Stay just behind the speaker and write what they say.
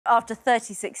After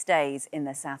 36 days in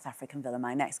the South African villa,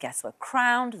 my next guests were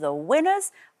crowned the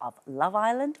winners of Love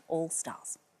Island All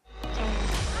Stars.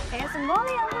 Here's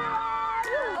Molly.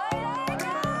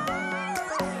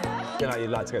 You know,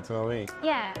 you'd like to get to know me.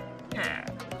 Yeah.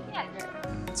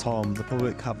 Tom, the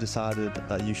public have decided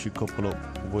that you should couple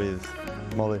up with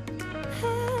Molly.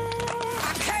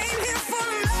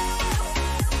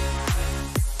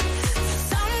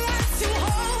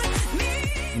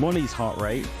 Molly's heart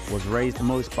rate was raised the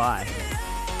most by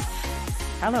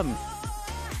Callum.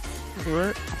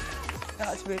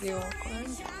 That's really awkward.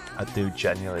 I do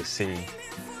genuinely see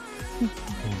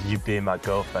you being my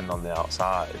girlfriend on the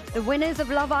outside. The winners of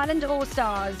Love Island All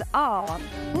Stars are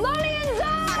Molly and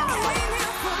Tom.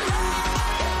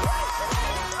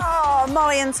 Oh,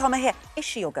 Molly and Tom are here. Is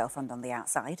she your girlfriend on the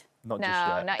outside? Not just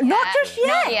yet. Not Not just yet?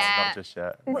 Not yet. Not just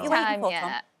yet. What are you waiting for,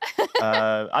 Tom?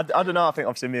 I don't know. I think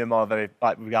obviously me and Molly are very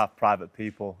we are private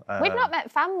people. We've not met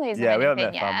families. Yeah, or we haven't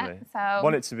anything met yet, family. So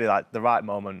Want it to be like the right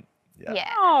moment. Yeah.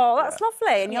 Oh, that's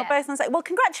lovely. And you're both on site. Well,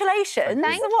 congratulations.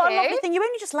 Thank What a you. lovely thing. You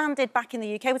only just landed back in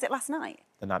the UK. Was it last night?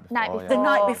 The night before. Night yeah. before. The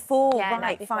night before, Yeah, right,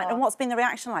 night before. fine. And what's been the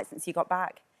reaction like since you got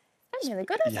back? That's really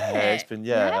good, isn't Yeah, it? it's been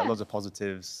loads of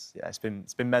positives. Yeah, it's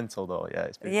been mental though. Yeah,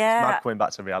 it's been Yeah. it's mad coming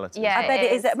back to reality. Yeah. I bet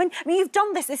it is. is. I mean, you've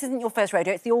done this. This isn't your first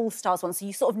rodeo. It's the All Stars one, so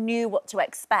you sort of knew what to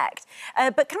expect.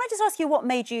 But can I just ask you what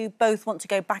made you both want to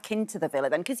go back into the villa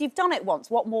then? Because you've done it once.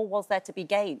 What more was there to be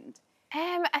gained?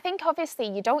 I think obviously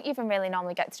you don't even really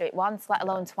normally get to do it once, let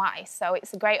alone twice. So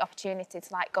it's a great opportunity to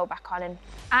like go back on. And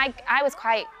I was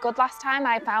quite good last time.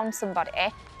 I found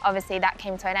somebody. Obviously that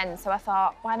came to an end. So I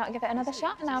thought, why not give it another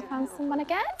shot? And now I found someone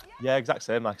again. Yeah, exact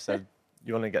same. Like I said,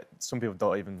 you only get some people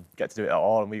don't even get to do it at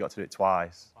all, and we got to do it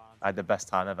twice. I had the best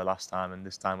time ever last time, and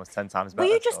this time was 10 times better.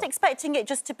 Were you just expecting it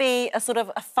just to be a sort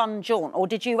of a fun jaunt, or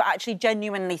did you actually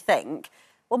genuinely think,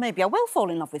 well, maybe I will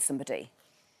fall in love with somebody?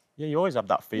 Yeah, you always have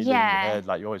that feeling in your head,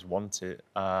 like you always want it.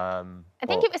 I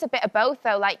think it was a bit of both,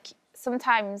 though. Like,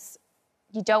 sometimes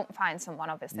you don't find someone,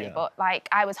 obviously, but, like,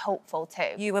 I was hopeful,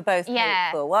 too. You were both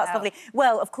hopeful. Well, that's lovely.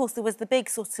 Well, of course, there was the big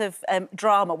sort of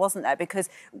drama, wasn't there? Because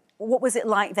what was it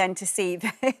like then to see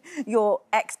your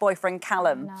ex-boyfriend,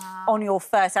 Callum, on your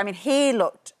first... I mean, he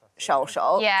looked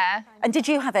shell-shocked. Yeah. And did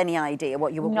you have any idea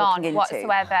what you were walking into? None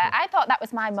whatsoever. I thought that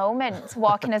was my moment to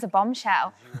walk in as a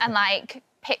bombshell and, like,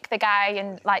 pick the guy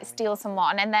and, like, steal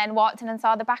someone, and then walked in and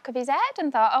saw the back of his head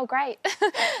and thought, oh, great.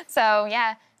 So,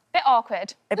 yeah, bit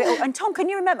awkward. And Tom, can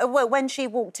you remember when she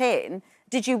walked in,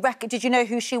 did you know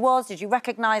who she was? Did you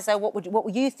recognise her? What were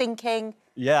you thinking?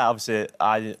 Yeah, obviously,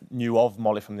 I knew of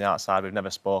Molly from the outside. We've never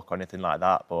spoke or anything like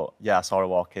that. But, yeah, I saw her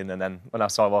walk in, and then when I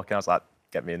saw her walk in, I was like,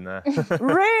 get me in there.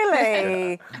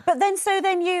 Really? But then,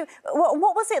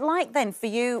 what was it like then for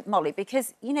you, Molly?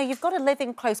 Because, you know, you've got to live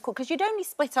in close quarters, because you'd only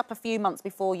split up a few months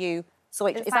before you saw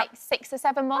each other. It's like 6 or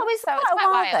 7 months, Oh, it's so quite it's a quite a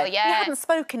while while, then. yeah. You hadn't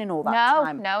spoken in all that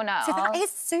time. No, not So at all. that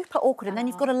is super awkward, and then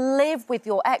you've got to live with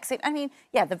your ex. I mean,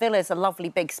 yeah, the villa's a lovely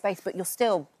big space, but you're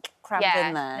still crammed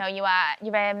in there. No, you are.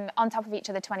 You're on top of each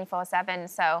other 24/7,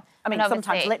 so... I mean,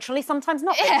 sometimes literally, sometimes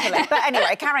not literally. But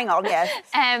anyway, carrying on, yes.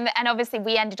 And obviously,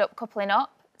 we ended up coupling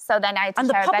up. So then I had to and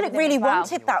the share a bed public with him really as well.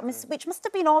 wanted that, which must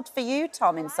have been odd for you,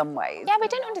 Tom, in some ways. Yeah, we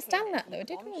didn't understand that, though,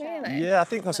 did we, really? Yeah, I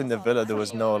think because in the villa there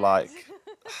was no, like...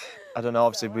 I don't know,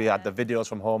 obviously we had the videos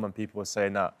from home and people were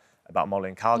saying that about Molly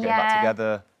and Carl getting back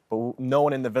together, but no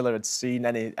one in the villa had seen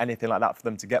anything like that for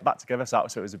them to get back together, so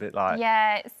it was a bit like...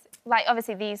 Yeah, it's like,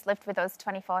 obviously, these lived with us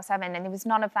 24/7 and there was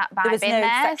none of that vibe in there. There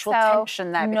was no sexual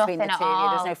tension there between the two of you.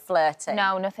 There was no flirting.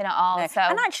 No, nothing at all. No. So...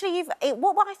 And actually,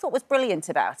 what I thought was brilliant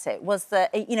about it was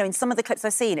that, you know, in some of the clips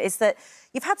I've seen, is that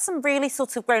you've had some really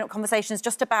sort of grown-up conversations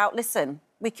just about, listen,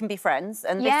 we can be friends,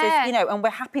 and this is, you know, and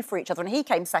we're happy for each other. And he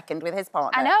came second with his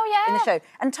partner. I know, yeah. In the show.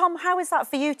 And Tom, how is that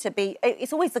for you to be?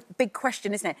 It's always the big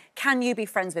question, isn't it? Can you be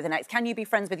friends with an ex? Can you be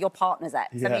friends with your partner's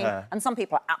ex? Yeah. I mean, and some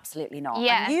people are absolutely not.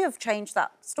 Yeah. And you have changed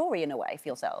that story in a way for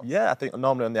yourself. Yeah, I think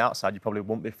normally on the outside you probably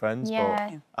wouldn't be friends,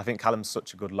 but I think Callum's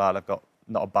such a good lad. I've got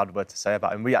not a bad word to say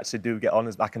about him. We actually do get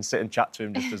on, I can sit and chat to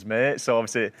him just as mates. So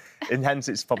obviously, hence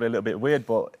it's probably a little bit weird,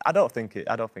 but I don't think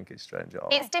it's strange at all.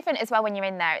 It's different as well when you're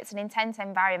in there. It's an intense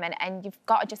environment and you've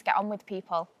got to just get on with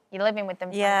people. You're living with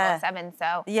them 24/7,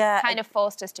 so kind of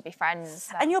forced us to be friends.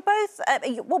 So. And you're both,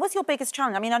 what was your biggest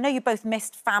challenge? I mean, I know you both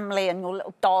missed family and your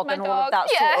little dog and all of that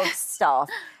sort of stuff.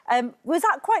 Was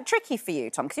that quite tricky for you,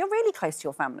 Tom? Because you're really close to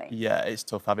your family. Yeah, it's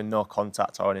tough having no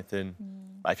contact or anything.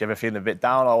 Like, if you're ever feeling a bit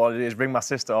down, all I want to do is ring my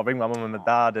sister or ring my mum and my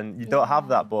dad, and you don't have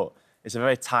that, but it's a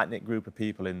very tight-knit group of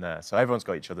people in there, so everyone's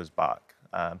got each other's back.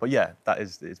 But yeah,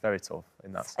 it's very tough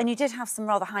in that sense. And you did have some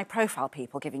rather high-profile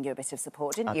people giving you a bit of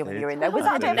support, didn't you, when you were in there? Where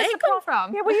did they come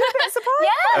from? Yeah, were you a bit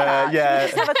surprised? Yeah. Yeah.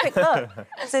 Let's have a quick look.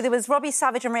 So there was Robbie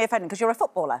Savage and Ria Fenton, because you're a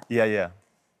footballer. Yeah, yeah.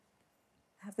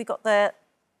 Have we got the...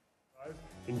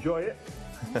 Enjoy it.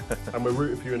 And we're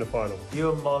rooting for you in the final.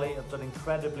 You and Molly have done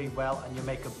incredibly well, and you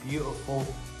make a beautiful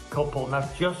couple. Now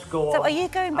just go on. So are you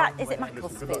going back, is it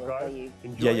Macclesfield? Are you?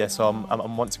 Yeah. So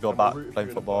I'm wanting to go back playing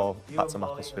football, back to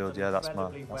Macclesfield. Yeah, that's my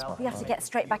You have to get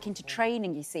straight back into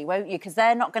training, you see, won't you? Because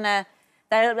they're not going to...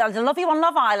 They'll love you on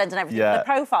Love Island and everything, the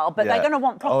profile, but they're going to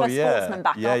want proper sportsmen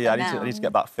back. Yeah, I need to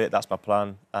get back fit. That's my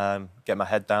plan. Get my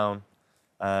head down,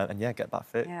 and yeah, get back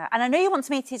fit. Yeah, and I know you want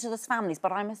to meet each other's families,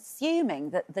 but I'm assuming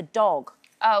that the dog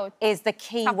is the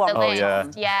key one. Oh yeah.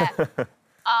 Yeah.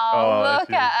 Oh, look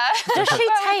at her. Does she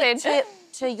take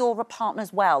to your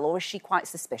partners well, or is she quite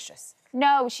suspicious?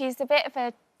 No, she's a bit of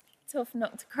a tough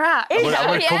nut to crack. I'm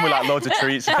going to come with like loads of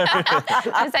treats.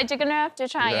 I said, you're going to have to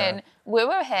try and woo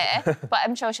her here, but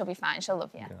I'm sure she'll be fine. She'll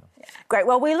love you. Yeah. Great.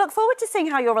 Well, we look forward to seeing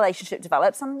how your relationship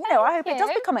develops, and I hope it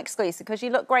does become exclusive, because you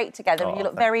look great together and you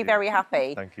look very, very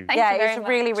happy. Thank you. It's a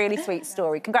really, really sweet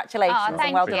story. Congratulations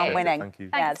and well done on winning. Thank you.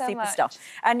 Yeah, super stuff.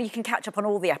 And you can catch up on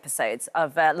all the episodes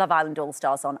of Love Island All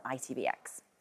Stars on ITVX.